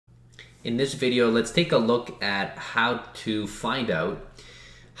In this video, let's take a look at how to find out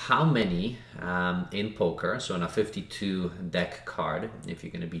how many in poker, so on a 52 deck card, if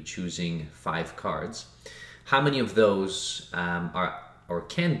you're going to be choosing 5 cards, how many of those are or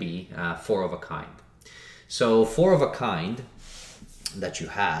can be 4 of a kind. So 4 of a kind that you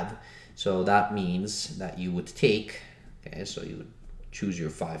have, so that means that you would take, okay, so you would choose your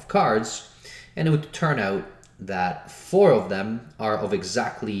 5 cards, and it would turn out that 4 of them are of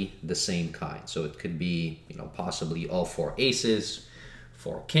exactly the same kind. So it could be, you know, possibly all 4 aces,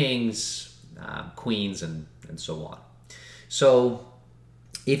 4 kings, queens, and so on. So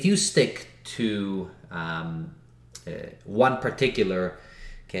if you stick to one particular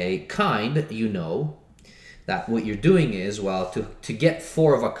kind, you know that what you're doing is, well, to get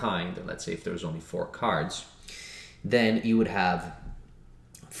 4 of a kind, let's say if there's only 4 cards, then you would have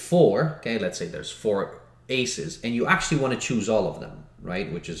 4, okay, let's say there's 4 aces, and you actually want to choose all of them,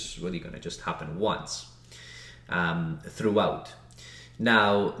 right? Which is really going to just happen once throughout.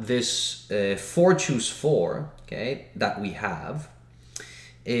 Now, this 4 choose 4, okay, that we have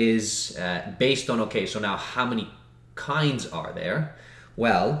is based on, okay, so now how many kinds are there?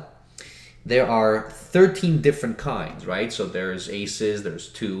 Well, there are 13 different kinds, right? So there's aces, there's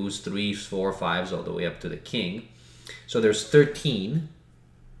 2s, 3s, 4, 5s, all the way up to the king. So there's 13.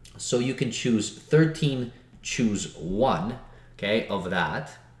 So you can choose 13, choose 1, okay, of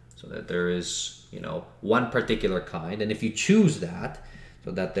that, so that there is, you know, one particular kind. And if you choose that,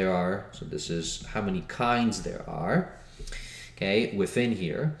 so that there are, so this is how many kinds there are, okay, within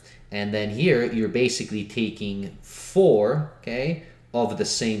here. And then here, you're basically taking 4, okay, of the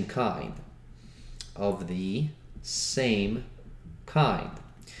same kind. Of the same kind.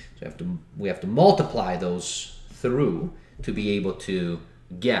 So we have to multiply those through to be able to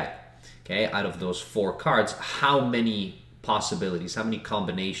get, okay, out of those 4 cards, how many possibilities, how many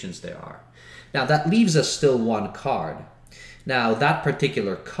combinations there are. Now that leaves us still 1 card. Now that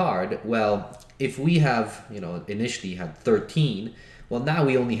particular card, well, if we have, you know, initially had 13, well, now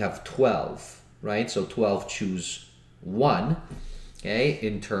we only have 12, right? So 12 choose 1, okay,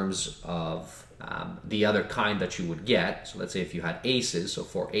 in terms of the other kind that you would get. So let's say if you had aces, so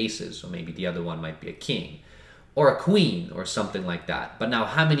 4 aces, so maybe the other one might be a king or a queen or something like that. But now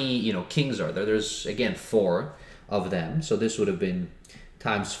how many, you know, kings are there? There's, again, 4 of them. So this would have been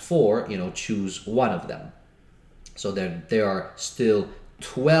times 4, you know, choose 1 of them. So there are still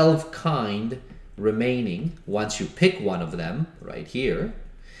 12 kind remaining. Once you pick one of them right here,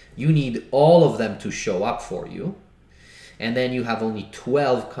 you need all of them to show up for you. And then you have only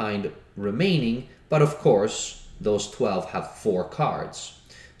 12 kind remaining, but of course those 12 have 4 cards.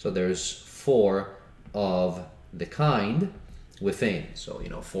 So there's 4 of the kind within. So, you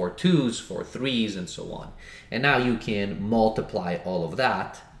know, 4 2s, 4 3s, and so on. And now you can multiply all of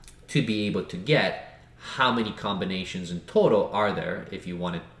that to be able to get how many combinations in total are there if you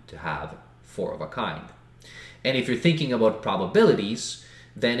wanted to have 4 of a kind. And if you're thinking about probabilities,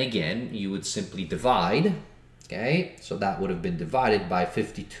 then again, you would simply divide. Okay, so that would have been divided by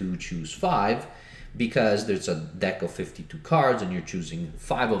 52 choose 5, because there's a deck of 52 cards and you're choosing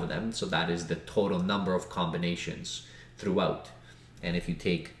 5 of them, so that is the total number of combinations throughout. And if you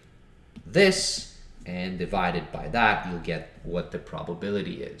take this and divide it by that, you'll get what the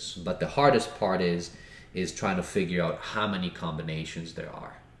probability is. But the hardest part is trying to figure out how many combinations there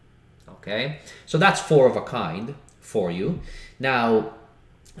are. Okay, so that's 4 of a kind for you. Now,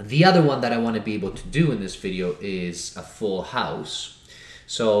 the other one that I want to be able to do in this video is a full house.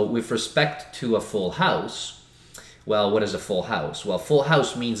 So with respect to a full house, well, what is a full house? Well, full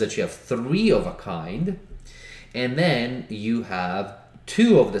house means that you have 3 of a kind, and then you have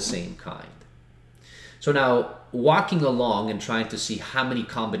 2 of the same kind. So now, walking along and trying to see how many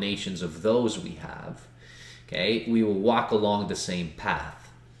combinations of those we have, okay, we will walk along the same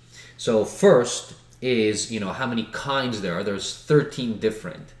path. So first is, you know, how many kinds there are. There's 13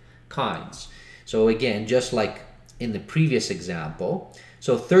 different kinds. So again, just like in the previous example,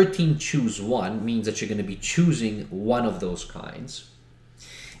 so 13 choose 1 means that you're going to be choosing 1 of those kinds.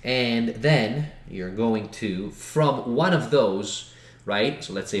 And then you're going to, from one of those, right?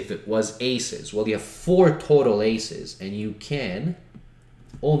 So let's say if it was aces, well, you have 4 total aces, and you can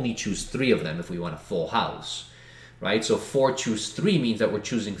only choose 3 of them if we want a full house. Right, so 4 choose 3 means that we're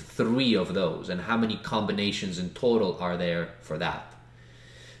choosing 3 of those. And how many combinations in total are there for that?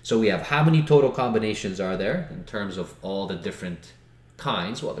 So we have how many total combinations are there in terms of all the different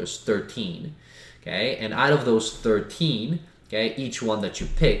kinds? Well, there's 13. Okay, and out of those 13, okay, each one that you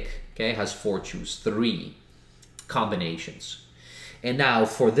pick, okay, has 4 choose 3 combinations. And now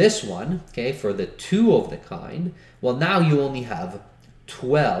for this one, okay, for the 2 of the kind, well, now you only have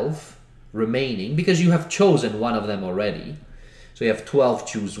 12 remaining because you have chosen one of them already. So you have 12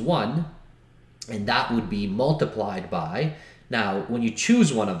 choose 1, and that would be multiplied by, now when you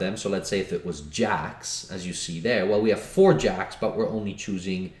choose one of them, so let's say if it was jacks, as you see there, well, we have 4 jacks, but we're only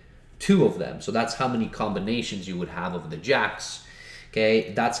choosing 2 of them. So that's how many combinations you would have of the jacks.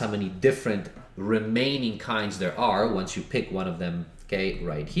 Okay, that's how many different remaining kinds there are once you pick one of them, okay,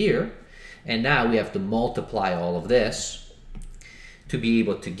 right here. And now we have to multiply all of this to be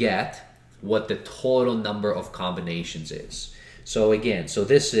able to get what the total number of combinations is. So again, so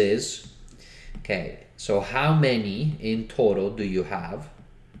this is, okay, so how many in total do you have?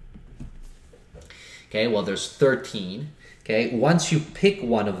 Okay, well, there's 13. Okay, once you pick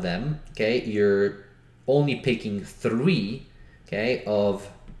one of them, okay, you're only picking 3, okay, of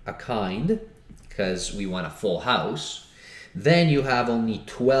a kind, because we want a full house. Then you have only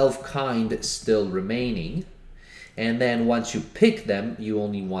 12 kind still remaining. And then once you pick them, you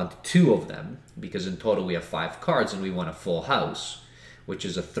only want 2 of them, because in total we have 5 cards and we want a full house, which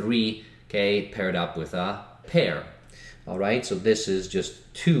is a 3, okay, paired up with a pair. All right, so this is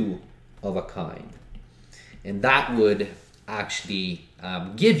just 2 of a kind. And that would actually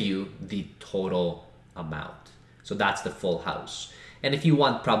give you the total amount. So that's the full house. And if you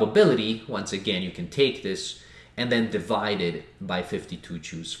want probability, once again, you can take this and then divide it by 52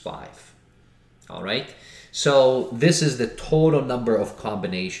 choose 5. All right, so this is the total number of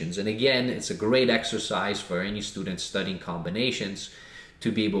combinations. And again, it's a great exercise for any student studying combinations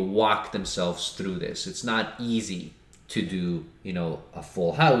to be able to walk themselves through this. It's not easy to do, you know, a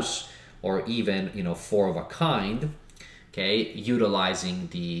full house or even, you know, 4 of a kind, okay, utilizing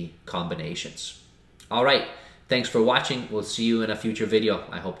the combinations. All right, thanks for watching. We'll see you in a future video.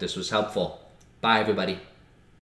 I hope this was helpful. Bye, everybody.